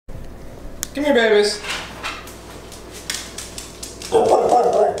Come here, babies.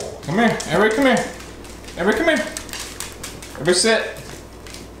 Come here. Everybody come here. Everybody come here. Everybody sit.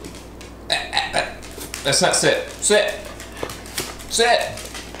 That's not sit. Sit. Sit.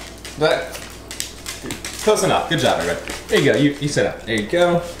 But close enough. Good job, everybody. There you go. You sit up. There you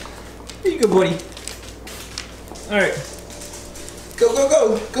go. There you go, buddy. All right. Go, go,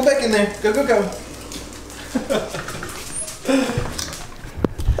 go. Go back in there. Go, go, go.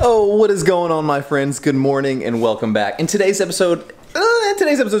 Oh, what is going on, my friends? Good morning and welcome back. In today's episode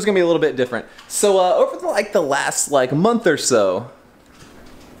is gonna be a little bit different. So over the last month or so.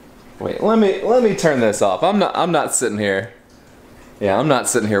 Wait, let me turn this off. I'm not sitting here. Yeah, I'm not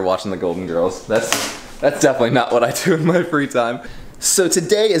sitting here watching the Golden Girls. That's definitely not what I do in my free time. So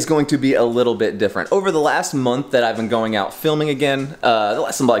today is going to be a little bit different. Over the last month that I've been going out filming again, the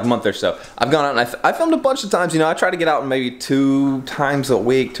last month or so, I've gone out and I filmed a bunch of times. You know, I try to get out maybe 2 times a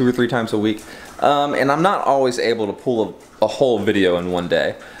week, 2 or 3 times a week, and I'm not always able to pull a whole video in one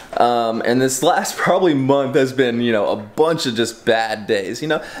day. And this last probably month has been, you know, a bunch of just bad days. You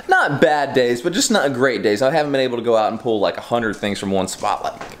know, not bad days, but just not great days. I haven't been able to go out and pull like 100 things from one spot,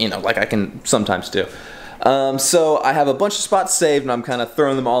 like I can sometimes do. So I have a bunch of spots saved and I'm kind of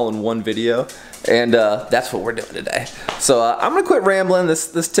throwing them all in one video, and that's what we're doing today. So I'm gonna quit rambling.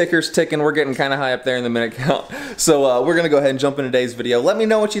 This ticker's ticking. We're getting kind of high up there in the minute count. So we're gonna go ahead and jump into today's video. Let me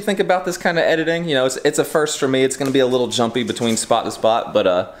know what you think about this kind of editing. You know, it's a first for me. It's gonna be a little jumpy between spot to spot,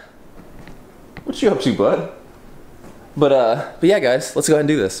 but what you up to, bud? But yeah, guys, let's go ahead and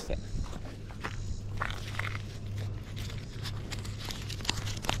do this.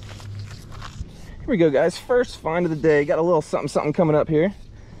 Here we go, guys. First find of the day. Got a little something coming up here.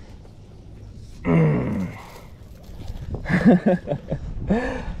 And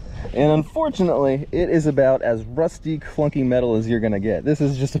unfortunately, it is about as rusty, clunky metal as you're gonna get. This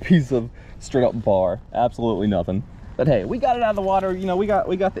is just a piece of straight up bar. Absolutely nothing. But hey, we got it out of the water. You know, we got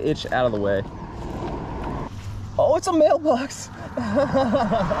the itch out of the way. Oh, it's a mailbox.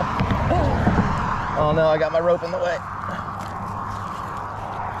 Oh no, I got my rope in the way.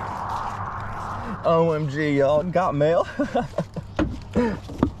 OMG, y'all, got mail.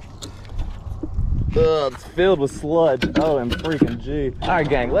 Ugh, it's filled with sludge. OMG. All right,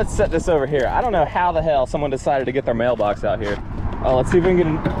 gang, let's set this over here. I don't know how the hell someone decided to get their mailbox out here. Oh, let's see if we can get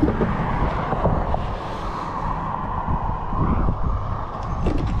an...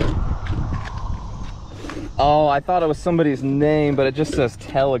 Oh, I thought it was somebody's name, but it just says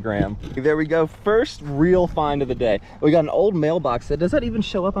Telegram. There we go, first real find of the day. We got an old mailbox. Does that even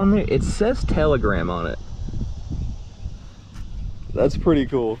show up on there? It says Telegram on it. That's pretty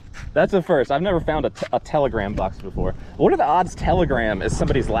cool. That's a first. I've never found a Telegram box before. What are the odds Telegram is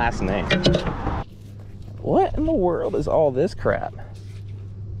somebody's last name? What in the world is all this crap?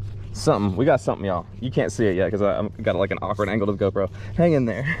 Something, we got something, y'all. You can't see it yet because I got like an awkward angle to the GoPro. Hang in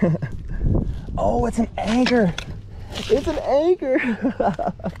there. Oh, it's an anchor. It's an anchor.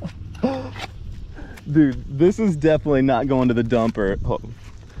 Dude, this is definitely not going to the dumper. Oh,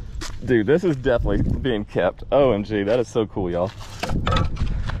 dude, this is definitely being kept. OMG, that is so cool, y'all.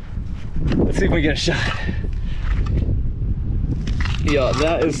 Let's see if we get a shot. Yo,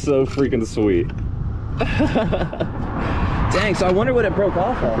 that is so freaking sweet. Dang, so I wonder what it broke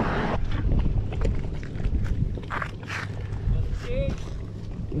off of.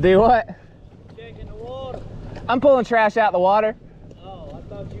 Do what? I'm pulling trash out the water. Oh, I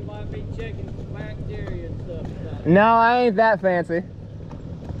thought you might be checking for bacteria and stuff. No, I ain't that fancy.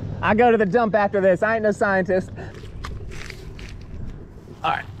 I go to the dump after this. I ain't no scientist.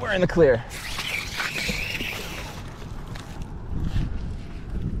 All right, we're in the clear.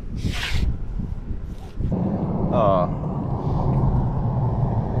 Oh.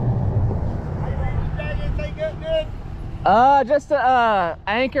 Anything good? Just a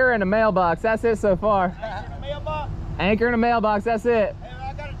anchor and a mailbox. That's it so far. Anchor and a mailbox, that's it. Hey,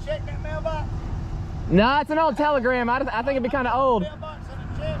 I gotta check that mailbox. No, it's an old telegram. I think it'd be kind of old.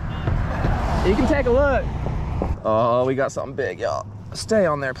 You can take a look. Oh, we got something big, y'all. Stay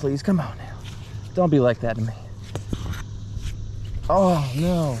on there, please. Come on now. Don't be like that to me. Oh,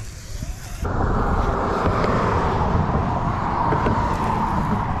 no.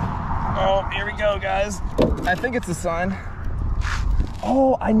 Oh, here we go, guys. I think it's a sign.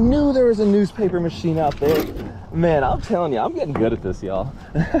 Oh, I knew there was a newspaper machine out there. Man, I'm telling you, I'm getting good at this, y'all.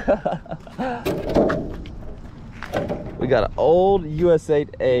 We got an old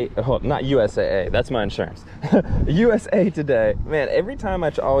USAA, oh, not USAA, that's my insurance. USA Today. Man, every time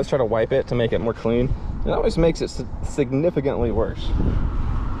I always try to wipe it to make it more clean, it always makes it significantly worse.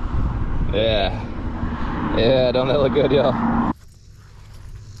 Yeah. Yeah, don't that look good, y'all?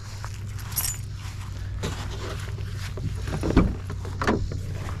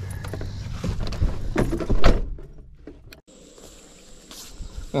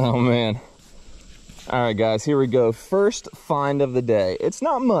 Oh man. All right, guys, here we go. First find of the day. It's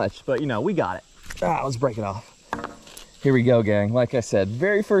not much, but you know, we got it. Let's break it off. Here we go, gang. Like I said,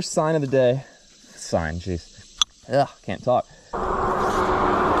 very first sign of the day. Sign, jeez. Ugh, can't talk.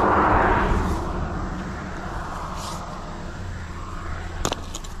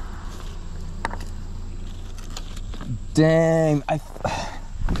 Dang,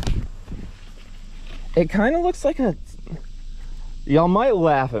 it kind of looks like a, y'all might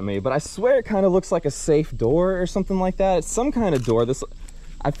laugh at me, but I swear it kind of looks like a safe door or something like that. It's some kind of door.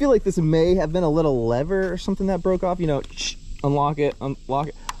 I feel like this may have been a little lever or something that broke off, you know, unlock it, unlock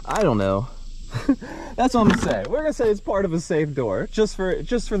it. I don't know. That's what I'm gonna say. We're gonna say it's part of a safe door, just for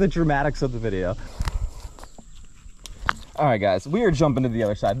the dramatics of the video. All right, guys, we are jumping to the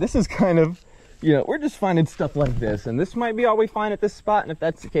other side. This is kind of, you know, we're just finding stuff like this, and this might be all we find at this spot, and if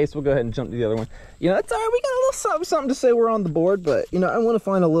that's the case, we'll go ahead and jump to the other one. You know, it's all right, we got a little something to say we're on the board, but, you know, I want to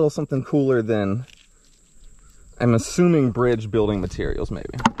find a little something cooler than, I'm assuming, bridge building materials, maybe.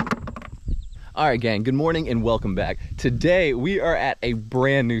 All right, gang, good morning and welcome back. Today, we are at a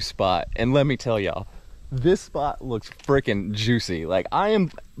brand new spot, and let me tell y'all, this spot looks freaking juicy. Like, I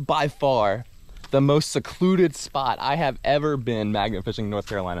am by far the most secluded spot I have ever been magnet fishing in North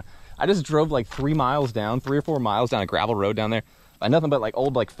Carolina. I just drove like 3 or 4 miles down a gravel road down there. By nothing but like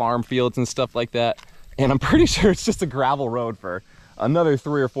old like farm fields and stuff like that. And I'm pretty sure it's just a gravel road for another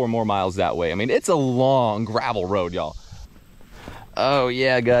 3 or 4 more miles that way. I mean, it's a long gravel road, y'all. Oh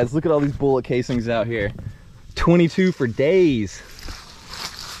yeah, guys, look at all these bullet casings out here. 22 for days.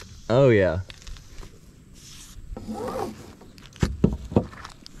 Oh yeah.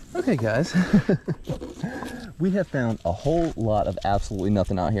 Okay, guys. We have found a whole lot of absolutely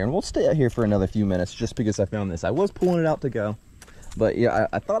nothing out here, and we'll stay out here for another few minutes just because I found this. I was pulling it out to go, but yeah,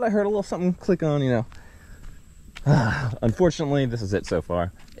 I thought I heard a little something click on, you know. Unfortunately, this is it so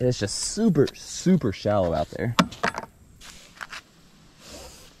far. It is just super, super shallow out there.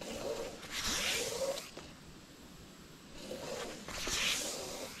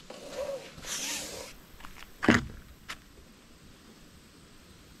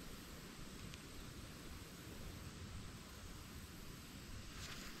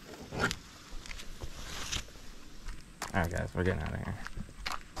 All right, guys, we're getting out of here.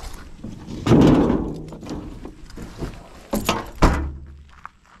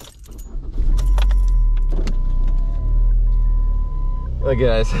 Look,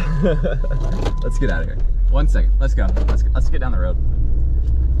 guys, let's get out of here. 1 second, let's go. Let's get down the road.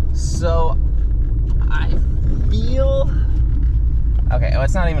 So, I feel, okay, well,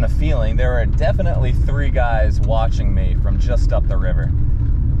 it's not even a feeling. There are definitely 3 guys watching me from just up the river.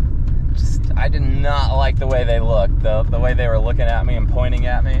 I did not like the way they looked, the way they were looking at me and pointing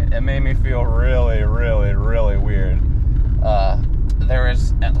at me. It made me feel really, really, really weird. There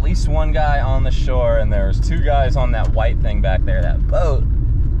was at least 1 guy on the shore, and there was 2 guys on that white thing back there, that boat,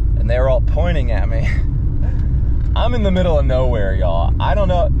 and they were all pointing at me. I'm in the middle of nowhere, y'all. I don't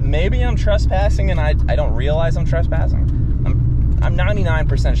know, maybe I'm trespassing and I don't realize I'm trespassing. I'm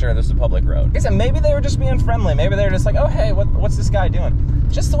 99% sure this is a public road. Like I said, maybe they were just being friendly. Maybe they were just like, oh, hey, what's this guy doing?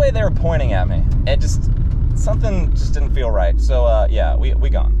 Just the way they were pointing at me. Something just didn't feel right. So, yeah, we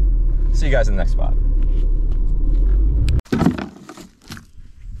gone. See you guys in the next spot.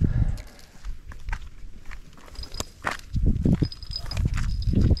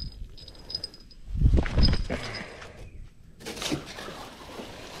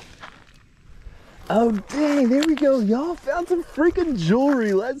 Oh, dang, there we go. Y'all found some freaking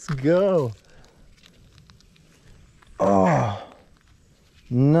jewelry. Let's go. Oh,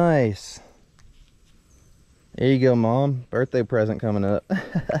 nice. There you go, Mom. Birthday present coming up.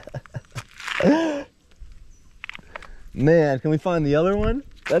 Man, can we find the other one?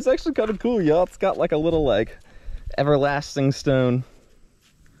 That's actually kind of cool, y'all. It's got like a little, like, everlasting stone.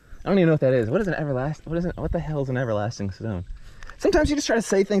 I don't even know what that is. What is an everlasting? What the hell is an everlasting stone? Sometimes you just try to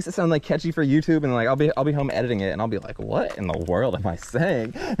say things that sound like catchy for YouTube, and like I'll be home editing it, and I'll be like, what in the world am I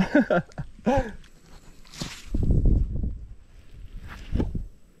saying?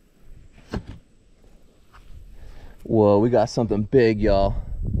 Whoa, we got something big, y'all.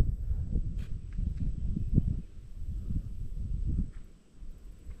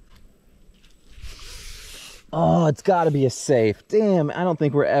 Oh, it's got to be a safe. Damn, I don't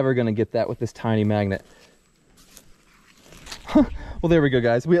think we're ever gonna get that with this tiny magnet. Well, there we go,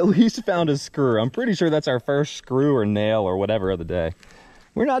 guys. We at least found a screw. I'm pretty sure that's our first screw or nail or whatever of the day.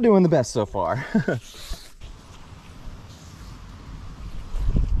 We're not doing the best so far.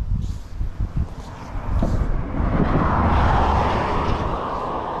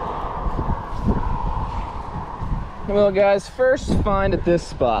 Well, guys, first find at this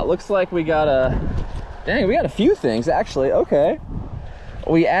spot. Looks like we got dang, we got a few things, actually. Okay.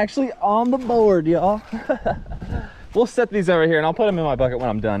 We actually on the board, y'all. We'll set these over here, and I'll put them in my bucket when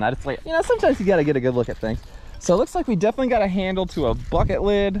I'm done. I just like, you know, sometimes you gotta get a good look at things. So it looks like we definitely got a handle to a bucket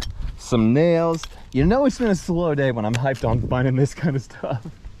lid, some nails. You know it's been a slow day when I'm hyped on finding this kind of stuff.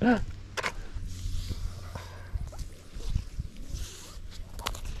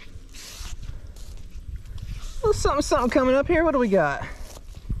 Well, something coming up here. What do we got?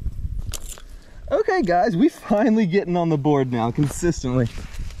 Okay, guys, we finally getting on the board now consistently.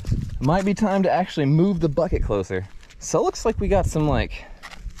 Might be time to actually move the bucket closer. So it looks like we got some like,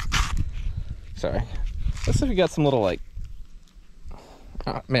 sorry. Looks like we got some little like,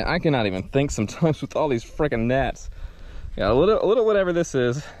 oh, man, I cannot even think sometimes with all these freaking gnats. Got a little whatever this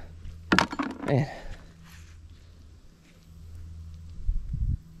is. Man.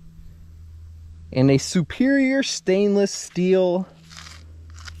 And a superior stainless steel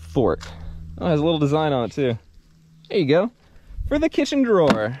fork. Oh, it has a little design on it too. There you go. For the kitchen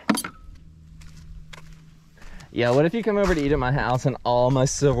drawer. Yeah, what if you come over to eat at my house and all my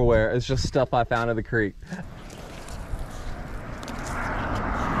silverware is just stuff I found in the creek?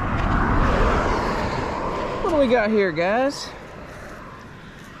 What do we got here, guys?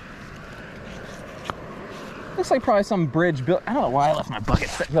 Looks like probably some bridge built. I don't know why I left my bucket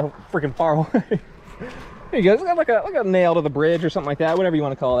so freaking far away. There you go. It's got like a nail to the bridge or something like that, whatever you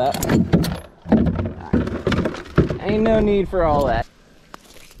want to call that. Ain't no need for all that.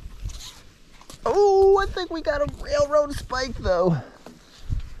 Oh, I think we got a railroad spike though.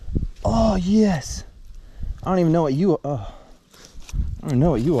 Oh yes. I don't even know what you are. Oh, I don't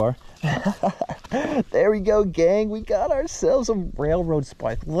know what you are. There we go, gang. We got ourselves a railroad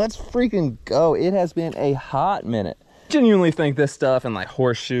spike. Let's freaking go. It has been a hot minute. Genuinely think this stuff and like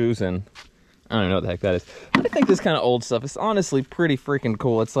horseshoes and I don't even know what the heck that is. I think this kind of old stuff is honestly pretty freaking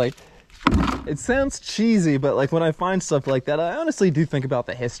cool. It's like, it sounds cheesy, but like when I find stuff like that, I honestly do think about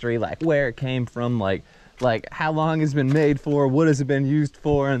the history, like where it came from, like how long it's been made for, what has it been used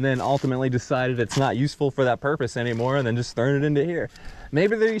for, and then ultimately decided it's not useful for that purpose anymore, and then just thrown it into here.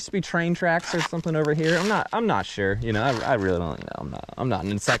 Maybe there used to be train tracks or something over here. I'm not sure. You know, I really don't know. I'm not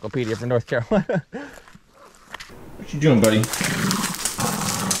an encyclopedia for North Carolina. What you doing, buddy?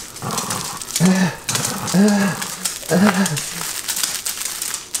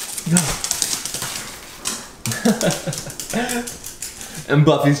 And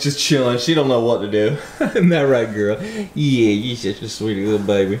Buffy's just chilling. She don't know what to do. Isn't that right, girl? Yeah, you're such a sweet little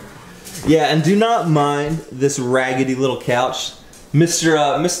baby. Yeah, and do not mind this raggedy little couch.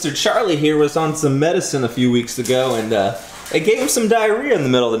 Mr. Charlie here was on some medicine a few weeks ago, and it gave him some diarrhea in the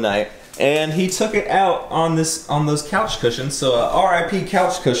middle of the night. And he took it out on those couch cushions. So RIP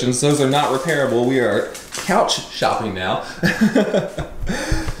couch cushions. Those are not repairable. We are couch shopping now.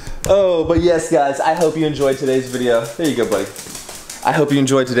 Oh, but yes, guys, I hope you enjoyed today's video. There you go, buddy. I hope you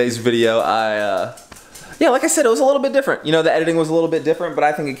enjoyed today's video. Yeah, like I said, it was a little bit different. You know, the editing was a little bit different, but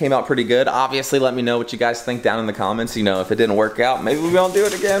I think it came out pretty good. Obviously, let me know what you guys think down in the comments. You know, if it didn't work out, maybe we won't do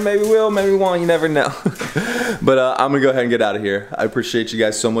it again. Maybe we will, maybe we won't. You never know. But I'm gonna go ahead and get out of here. I appreciate you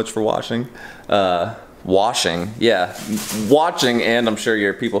guys so much for watching. Watching, and I'm sure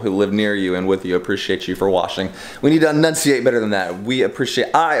your people who live near you and with you appreciate you for watching. We need to enunciate better than that.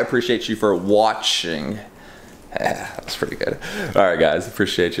 I appreciate you for watching. Yeah, that's pretty good. All right, guys,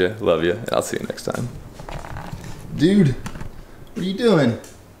 appreciate you, love you. I'll see you next time. Dude, what are you doing?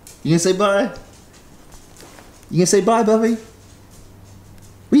 You gonna say bye? You gonna say bye, Buffy? What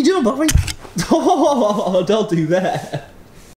are you doing, Buffy? Oh, don't do that.